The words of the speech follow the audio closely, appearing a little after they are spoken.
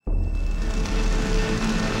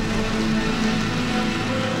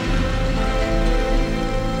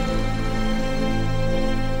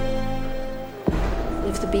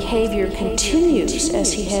behavior continues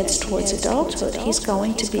as he heads towards adulthood, he's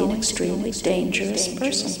going to be an extremely dangerous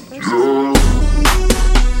person.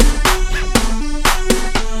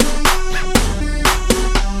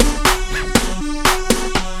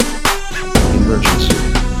 Emergency.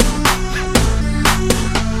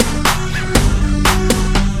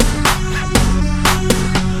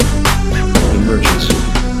 Emergency.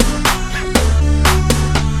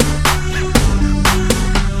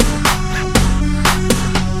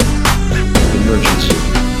 Emergency.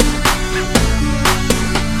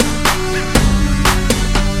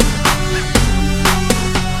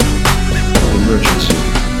 Emergency.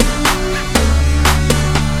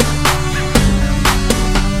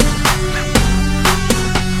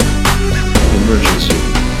 Emergency.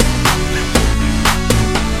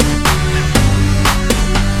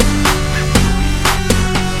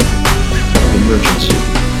 Emergency.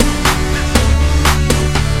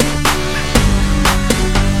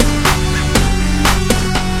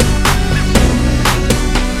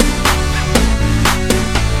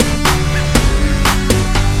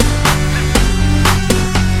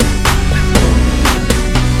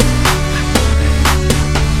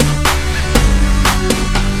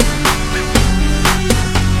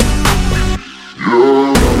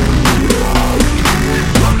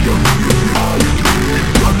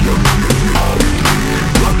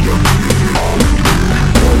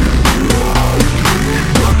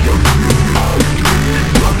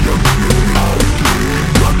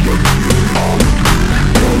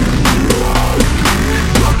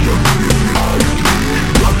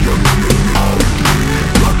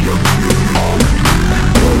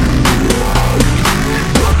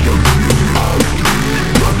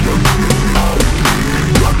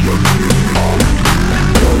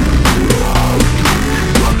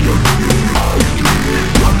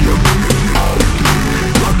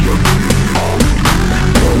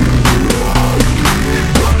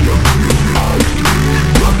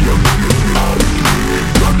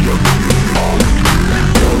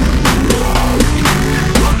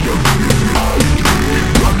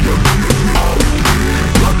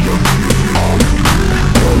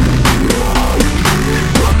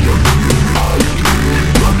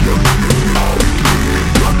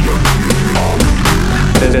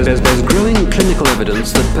 There's growing clinical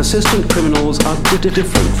evidence that persistent criminals are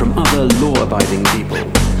different from other law-abiding people.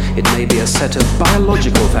 It may be a set of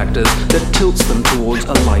biological factors that tilts them towards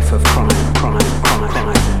a life of crime.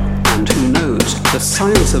 And who knows, the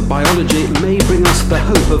science of biology may bring us the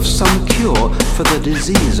hope of some cure for the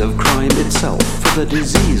disease of crime itself, for the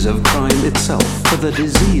disease of crime itself, for the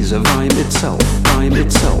disease of crime itself, crime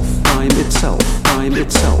itself, crime itself, crime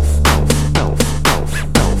itself, elf.